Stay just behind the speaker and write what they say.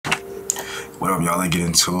What up, y'all? Let's get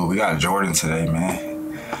into it. We got Jordan today,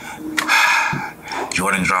 man.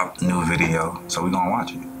 Jordan dropped a new video, so we gonna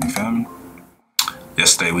watch it. You feel me?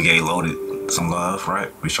 Yesterday we gave Loaded some love,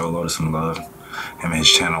 right? We showed Loaded some love. Him and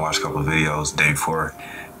his channel watched a couple of videos. The day before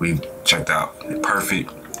we checked out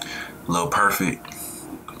Perfect, Lil Perfect.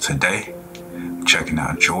 Today, checking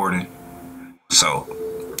out Jordan. So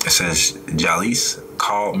it says Jalece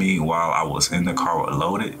called me while I was in the car with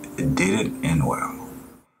Loaded. It didn't end well.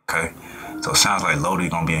 Okay, so it sounds like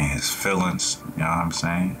Loaded gonna be in his feelings. You know what I'm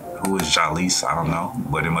saying? Who is Jalece? I don't know,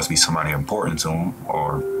 but it must be somebody important to him,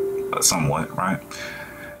 or somewhat, right?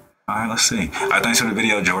 All right, let's see. All right, thanks for the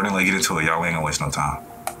video, Jordan. Let's get into it, y'all. We ain't gonna waste no time.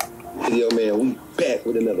 Yo, man, we back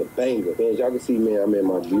with another banger, man. Y'all can see, man, I'm in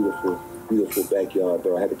my beautiful backyard,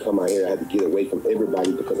 bro. I had to come out here. I had to get away from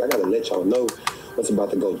everybody because I gotta let y'all know what's about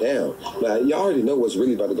to go down. Now, y'all already know what's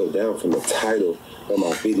really about to go down from the title of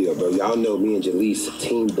my video, bro. Y'all know me and Jalece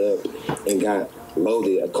teamed up and got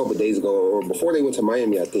Loaded a couple days ago, or before they went to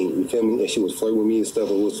Miami, I think. You feel me? And she was flirting with me and stuff,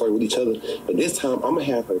 and we was flirting with each other. But this time, I'm gonna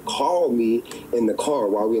have her call me in the car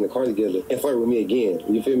while we in the car together and flirt with me again.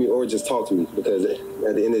 You feel me? Or just talk to me, because at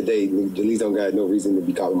the end of the day, Jalece don't got no reason to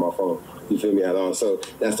be calling my phone. You feel me at all? So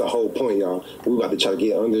that's the whole point, y'all. We about to try to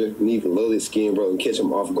get underneath Loaded skin, bro, and catch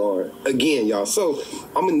him off guard again, y'all. So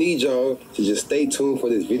I'm gonna need y'all to just stay tuned for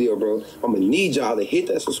this video, bro. I'm gonna need y'all to hit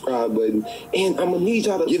that subscribe button, and I'm gonna need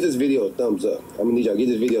y'all to give this video a thumbs up. I'm gonna need y'all to give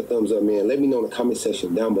this video a thumbs up, man. Let me know in the comment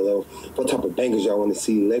section down below what type of bangers y'all want to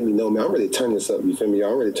see. Let me know, man. I'm ready to turn this up. You feel me,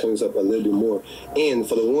 y'all? I'm ready to turn this up a little bit more. And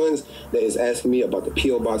for the ones that is asking me about the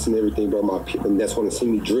P.O. box and everything, bro, and that's want to see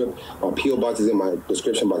me drip, my P.O. box is in my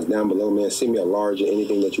description box down below, man. Send me a large or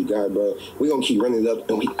anything that you got, bro. We gonna keep running it up,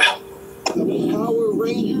 and we out. The Power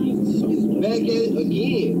Rangers is back at it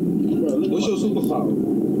again. Bro, what's your superpower?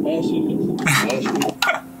 Ashy.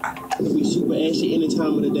 Be super ashy any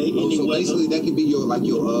time of the day. So basically, that could be your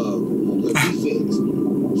defense.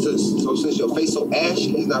 So since your face so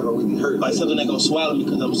ashy, it's not gonna really hurt. Like something that gonna swallow me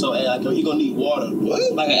because I'm so like he gonna need water.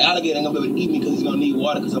 What? Like an alligator ain't gonna be able to eat me because he's gonna need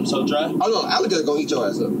water because I'm so dry. Oh no, alligator gonna eat your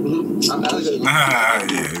ass up. I'm alligator. Yeah,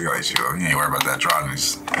 he gonna eat you up. You ain't worried about that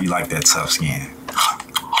dryness. You like that tough skin.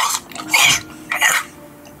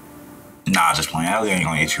 Nah, just playing. Alligator ain't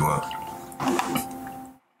gonna eat you up.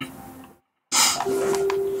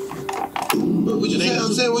 What you saying?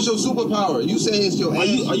 I'm saying, what's your superpower? You saying it's your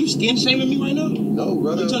ass. Are you skin shaming me right now? No,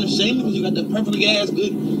 brother. You trying to shame me because you got the perfectly ass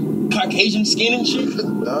good Caucasian skin and shit?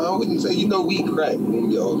 No, I wouldn't say. You know we crack when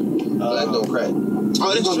we get older. Black don't crack.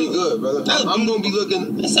 Oh, that's gonna true. be good, brother. I'm gonna be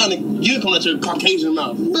looking. That sounded you coming out your Caucasian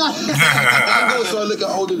mouth. I'm gonna start looking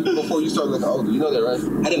older before you start looking older. You know that, right?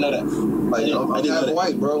 I didn't know that. Like I'm half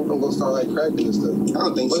white, bro. I'm gonna start like cracking and stuff. I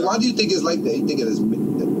don't think so. Why do you think it's like that? You think it is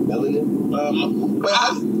melanin? But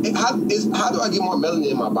how do I get more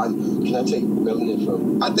melanin in my body? Can I take melanin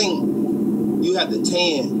from? I think you have to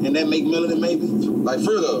tan, and that make melanin maybe. Like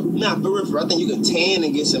for real? Nah, for real. I think you can tan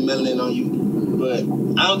and get some melanin on you. But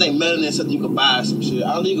I don't think melanin is something you can buy some shit.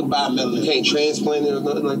 I don't think you can buy melanin. You can't transplant it or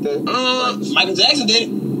nothing like that? Michael Jackson did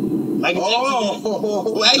it. Michael Jackson did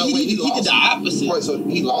it. Well, actually, he did the opposite. Wait, so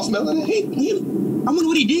he lost melanin? I wonder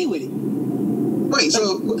what he did with it. Wait,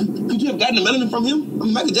 so could you have gotten the melanin from him? I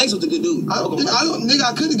mean, Michael Jackson was a good dude. I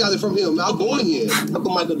could have got it from him. I'm born here. How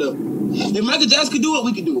come Michael do? If Michael Jackson could do it,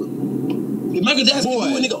 we could do it. If Michael Jackson can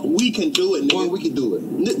do it, nigga, we can do it, nigga. Boy, we can do it.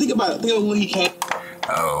 Think about it. Think about when he came.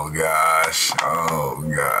 Oh gosh. Oh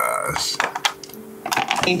gosh.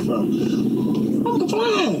 Came from. I'm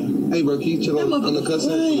fine. Hey, bro, can you chill on the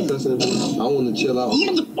cussing? I want to chill out.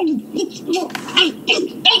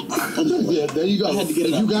 Yeah, there you go. I had to get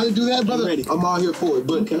it you got to do that, brother. I'm all here for it.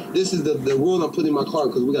 But this is the rule I'm putting in my car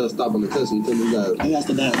because we got to stop on the cussing. You think we got it has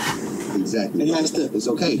to die. Exactly. It has to. It's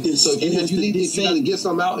okay. So if you got to get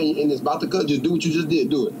something out and it's about to cut, just do what you just did.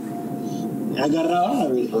 Do it. I got it all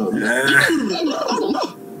already. All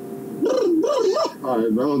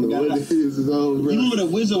right, bro. On the Wizard is on, bro. You remember the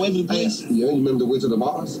Wizard of Waverly Place? Yeah, you remember the Wizard of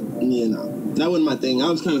Oz? Yeah, no. That wasn't my thing. I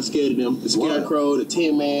was kind of scared of them. The Scarecrow, the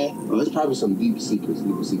Tin Man. Oh, there's probably some deeper secrets to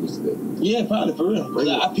that. Yeah, probably, for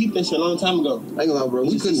real. I peeped that shit a long time ago. I ain't gonna lie, bro.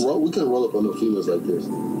 We couldn't roll up on no females like this.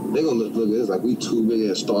 They gonna look at this like we two big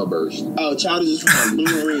ass starbursts. Oh, child is just blue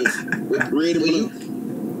and red. With red and blue.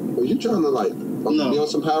 Were you trying to like be on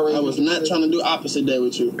some Power Rangers? I was not trying to do opposite day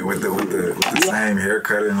with you. With the same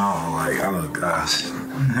haircut and all, like, oh gosh.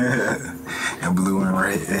 And blue and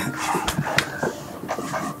red.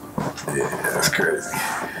 Yeah, that's crazy.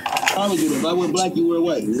 I would do that. If I wear black, you wear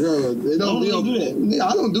white. Girl, they don't do that. Yeah,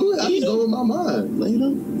 I don't do it. I just go with my mind. No, you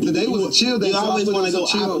don't. Today was a chill day. You always want to go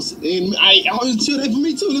opposite. And I always chill day for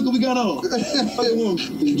me too. Look what we got on.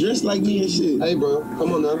 You dressed like me and shit. Hey, bro,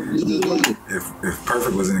 come on now. If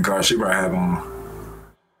Perfect was in the car, she probably have on.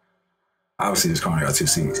 Obviously, this car only got 2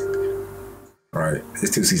 seats. Right?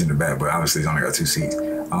 It's 2 seats in the back, but obviously it's only got 2 seats.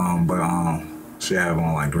 She have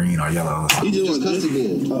on like green or yellow. You just cussed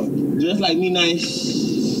again. Dressed like me,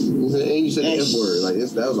 nice. And you said the F word. Like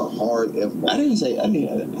that was a hard F word.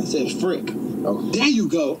 I said frick. Okay. There you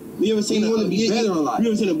go. You ever seen want to be better in life? You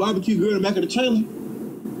ever seen a barbecue grill in the back of the trailer?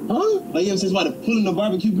 Huh? Like you ever seen somebody pulling a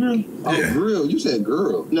barbecue grill? Oh, grill. You said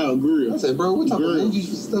girl. No, grill. I said, bro, what type of movies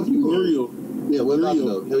and stuff you grill? Yeah, what about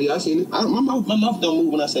though? Hell yeah, I seen it. My mouth don't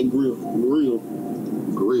move when I say grill. Grill.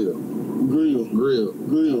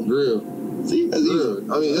 See, that's easy.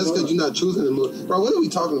 I mean, that's because you're not choosing the movie. Bro, what are we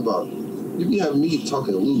talking about? You be having me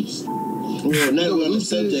talking loose. Well, now we're on the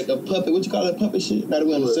subject of puppet. What you call that puppet shit? Now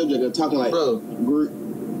we're on the subject of talking like, bro.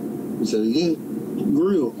 You said it again?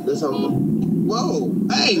 Grill. That's how. Whoa.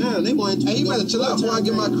 Hey. Man, they want you better chill out before I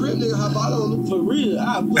get my crib, nigga. Hop out on them. For real.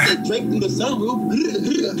 I'll put that Drake through the sunroof.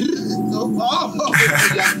 You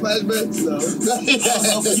got flashbacks? No.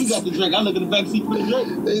 You got the Drake. I look in the back seat for the Drake.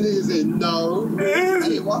 They niggas said no.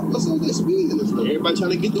 Hey, what's on this speed in this thing? Everybody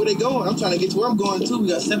trying to get to where they going. I'm trying to get to where I'm going too. We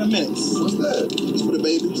got 7 minutes. What's that? It's for the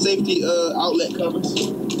baby. Safety outlet covers.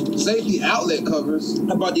 Safety outlet covers?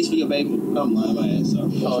 I bought these for your baby. I'm lying my ass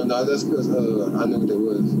off. Oh, no, that's because I knew what they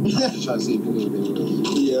was. I was just trying to see if you knew what they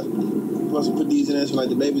was. Yeah. Supposed to put these in there so like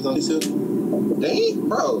the babies on this hill. Dang,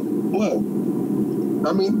 bro. What?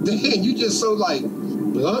 I mean, dang, you just so like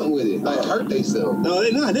blunt with it. Like hurt they self. No,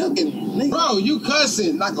 they not. They'll get. Bro, you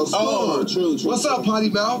cussing like a storm. Oh, true. What's up, potty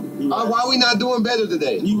mouth? Right. Why we not doing better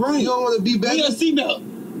today? You right. You don't want to be better? We got seatbelt.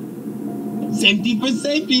 Safety for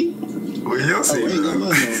safety. Well, you'll see. Oh,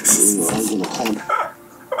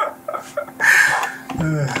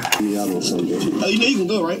 you know you can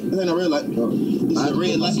go, right? This ain't a red light. This is a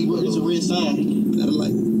red light. It's a red sign. Got a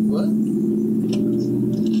light. What?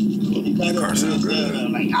 You got a red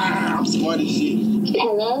sign. Like, I'm smart as shit.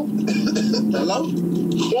 Hello? Hello?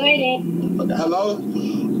 Jordan. Okay. Hello?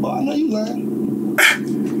 Well, I know you lying.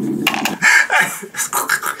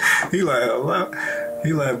 He like, hello?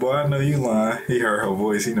 He like, boy, I know you lying. He heard her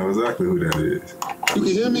voice. He know exactly who that is. You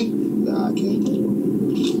can hear me? Nah, I can't.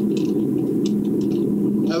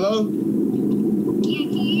 Hello? Yeah,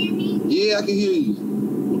 can you hear me? Yeah, I can hear you.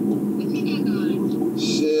 What's your going?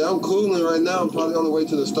 Shit, I'm cooling right now. I'm probably on the way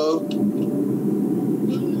to the stove.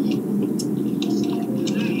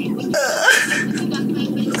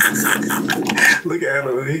 Look at him.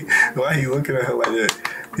 Why he looking at her like that?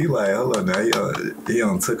 He like, hold on now. He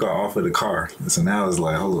took her off of the car. So now it's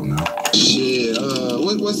like, hold on now. Shit,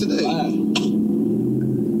 what's today?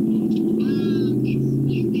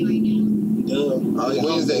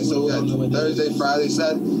 Wednesday, so we got Thursday, Friday,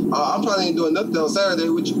 Saturday. I'm probably ain't doing nothing on Saturday.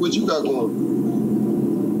 What you got going?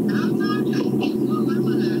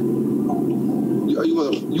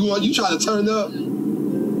 You trying to turn up?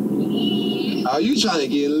 Are you trying to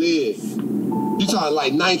get lit? You trying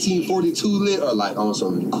like 1942 lit or like on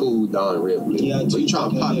some cool Don Rip lit? Yeah, so you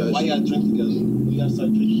trying to pop that? Why y'all drink together? We gotta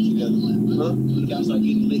start drinking together. Huh? We gotta start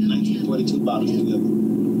getting lit 1942 bottles together.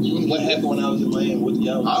 What happened when I was in Miami? What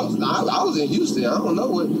y'all? I was in Houston. I don't know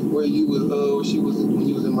where you was. When you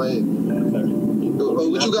was in Miami. Okay.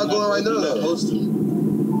 What you got going right now?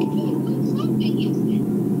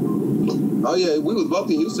 Oh yeah, we was both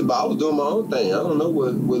in Houston, but I was doing my own thing. I don't know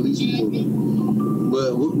what Lacey was doing.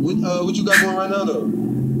 But what you got going right now though?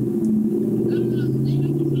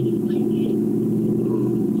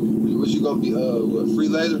 What you gonna be free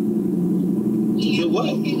later? For what?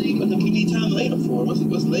 What the PD time later for? What's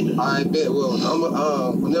later? I bet. Well,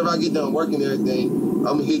 I'm whenever I get done working everything,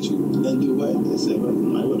 I'm gonna hit you. And do what?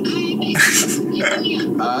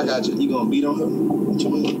 I got you. You gonna beat on her? What you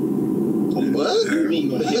mean? What? What are you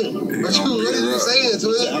saying to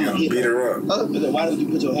it? I'm gonna beat her up. Huh? Why did you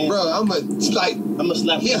put your hand? Bro, I'm gonna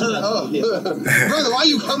slap hit her up. Brother, why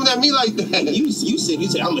you coming at me like that? You said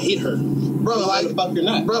I'm gonna hit her. Bro, like the fuck you're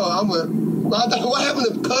not. Bro, what happened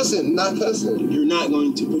to cussing? Not cussing. You're not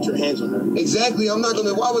going to put your hands on her. Exactly. I'm not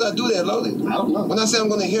gonna. Why would I do that, Loli? I don't know. When I say I'm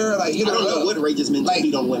gonna hear her, like hit her up. I don't know what Ray just meant. Like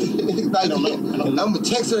you don't want it. Like, I don't know. I'm gonna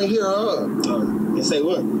text her and hit her up. And say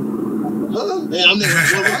what? Huh? Man, I'm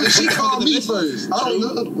never. She called me first. I don't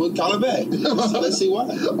know. We'll call her back. Let's see why.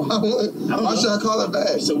 Why should I call her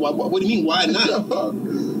back? So what do you mean? Why not?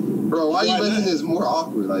 Bro, why you making this more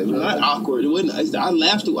awkward? Like, bro, not awkward. It wasn't. I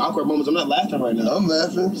laughed through awkward moments. I'm not laughing right now. I'm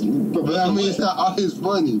laughing, but I mean, it's not always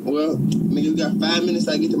funny. Well, nigga, we got 5 minutes.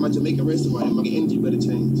 I get to my Jamaican restaurant. My energy better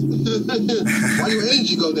change. Why your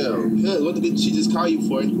energy go down? Because what did she just call you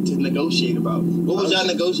for to negotiate about? What was y'all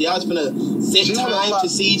negotiating? Y'all was finna set time to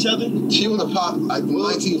see each other? She wanna pop like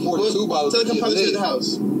 1942 bottles. So they can pop to the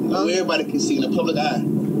house. Where everybody can see in the public eye.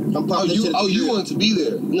 You wanted to be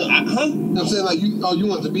there? No, I'm saying like you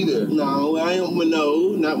wanted to be there. No, I ain't. No,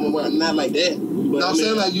 not like that. But no, I'm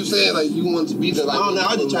saying like you said like you wanted to be there. Like, I don't know. I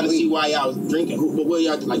was just trying to see why y'all was drinking. What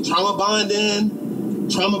y'all like trauma bonding?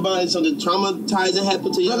 So the traumatizing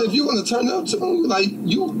happened to you. Brother, if you want to turn up to like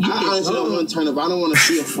you I honestly don't want to turn up. I don't want to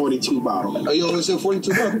see a 42 bottle. Oh, you don't want to see a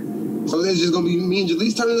 42 bottle? So that's just gonna be me and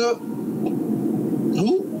Jalece turning up?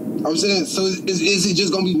 Who? I'm saying, so is it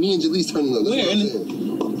just gonna be me and Jalece turning up? Where?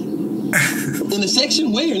 In the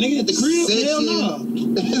section where? Nigga, at the crib? Hell no.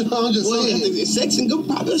 I'm just saying. In the section, go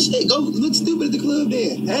pop that shit. Go look stupid at the club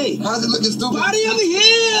there. Hey. How's it looking stupid? Party over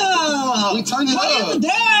here. We turn it Party up.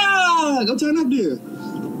 Down. Go turn up there.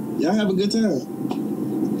 Y'all have a good time.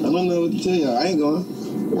 I don't know what to tell y'all. I ain't going.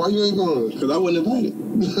 Why you ain't going? Because I wasn't invited.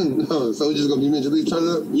 No, so we just gonna be me and Jalece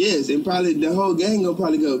turning up? Yes, and probably the whole gang gonna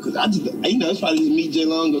probably go. Because it's probably just me, J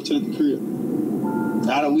Long, go to the crib.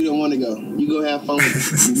 We don't want to go. You go have fun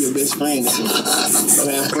with your best friend. Go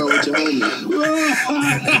have fun with your homie. Bro,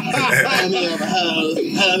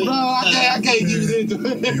 I can't give you this.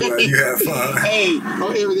 You have fun. Hey,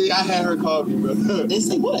 on everything, I had her call me, bro. They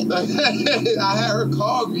say what? I had her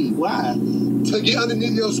call me. Why? To get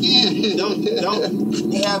underneath your skin. Don't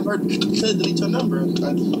have her delete your number.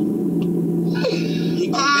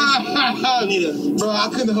 Bro, I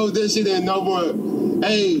couldn't hold that shit in no more.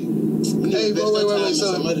 Hey, bro, wait.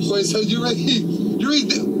 So you really,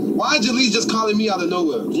 why Jalece just calling me out of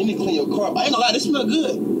nowhere? You need to clean your car. I ain't gonna lie, this smell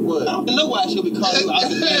good. What? I don't know why she'll be calling you out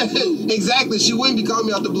the blue. Exactly, she wouldn't be calling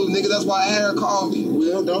me out the blue, nigga. That's why I had her call me.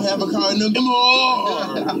 Well, don't have her calling them more.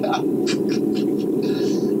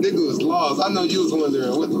 Nigga was lost. I know you was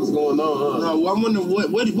wondering what was going on, huh? No, I wonder what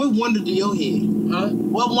wandered through your head? Huh?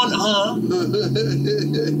 What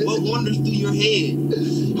wanders through your head?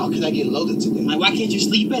 How can I get loaded today? Like, why can't you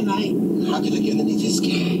sleep at night? How can I get underneath this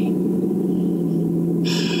skin?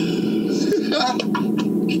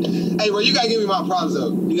 Hey, bro, you gotta give me my props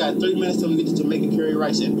though. You got 3 minutes till we get to Jamaican curry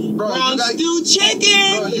rice and brown stew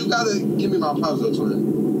chicken. Bro, you gotta give me my props though,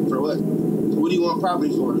 twin. For what? What do you want property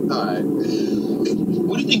for? Alright.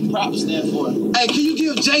 What do you think props stand for? Hey, can you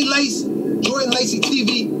give Jalece, Jordan Lacey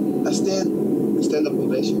TV, a stand-up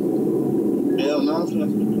ovation? Hell no, I'm finna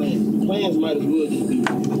plans. Plans might as well just be.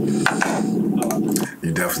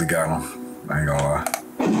 You definitely got him. I ain't gonna lie.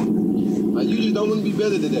 Like, you just don't want to be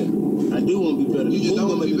better today. I do want to be better. You just don't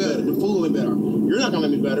want to be better. The food will make me better. You're not gonna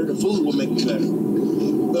make me better. The food will make me better.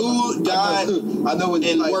 Food, God, I know when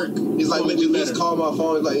and like, work. It's like when you just call my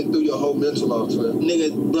phone, it's like it threw your whole mental off, twin.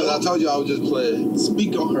 Nigga, bro, I told you I was just playing.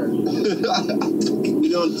 Speak on her. We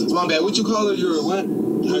don't. My bad. What you call her? Your what?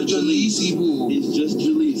 Her Jalece boo. It's just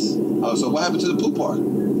Jalece. Oh, so what happened to the poo part?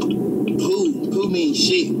 Poo means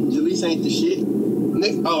shit. Jalece ain't the shit.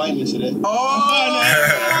 Nick. Oh, I ain't mention that.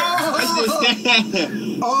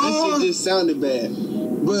 That shit just sounded bad.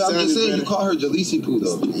 But I'm just saying, you call her Jalece poo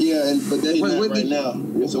though. Yeah, but that's not right now.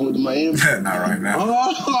 So with Miami. Not right now.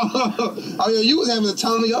 Oh yeah, you was having the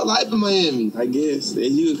time of your life in Miami. I guess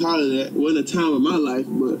you could call it that. Wasn't a time of my life,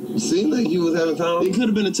 but it seemed like you was having time. It could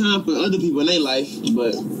have been a time for other people in their life,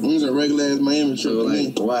 but it was a regular ass Miami trip. So,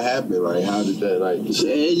 like, what happened? Like, how did that? Like,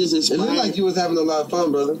 it just inspired. It looked like you was having a lot of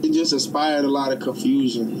fun, brother. It just inspired a lot of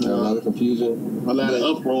confusion. A lot of confusion. A lot of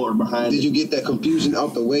uproar behind it. Did you get that confusion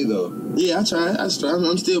out the way though? Yeah, I tried. I'm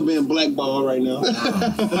still being blackballed right now.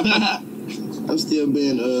 I'm still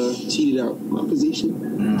being cheated out my position.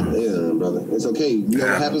 Yeah, brother. It's okay. You know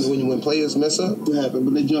what happens when players mess up? What happened?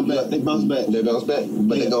 But they jump back. They bounce back. They bounce back.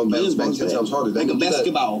 But they gonna bounce back 10 times harder. Like a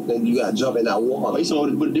basketball. Then you gotta jump in that water. You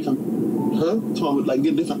someone with a different. Huh? Someone with like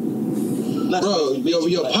different. Bro,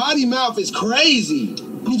 your potty mouth is crazy.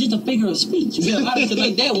 It's just a figure of speech. You get a lot of shit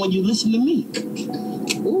like that when you listen to me.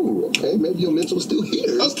 Ooh, okay. Maybe your mental still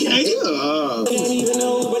here. Okay. Can't even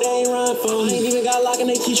know, but they ain't run for me. Ain't even got lock and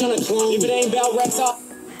they keep trying to clone. If it ain't about racks off.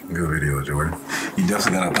 Good video, Jordan. You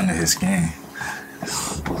definitely got up under his skin.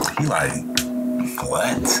 He like,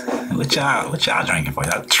 what? What y'all drinking for?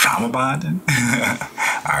 Y'all trauma bonding?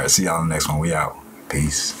 All right, see y'all on the next one. We out.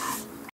 Peace.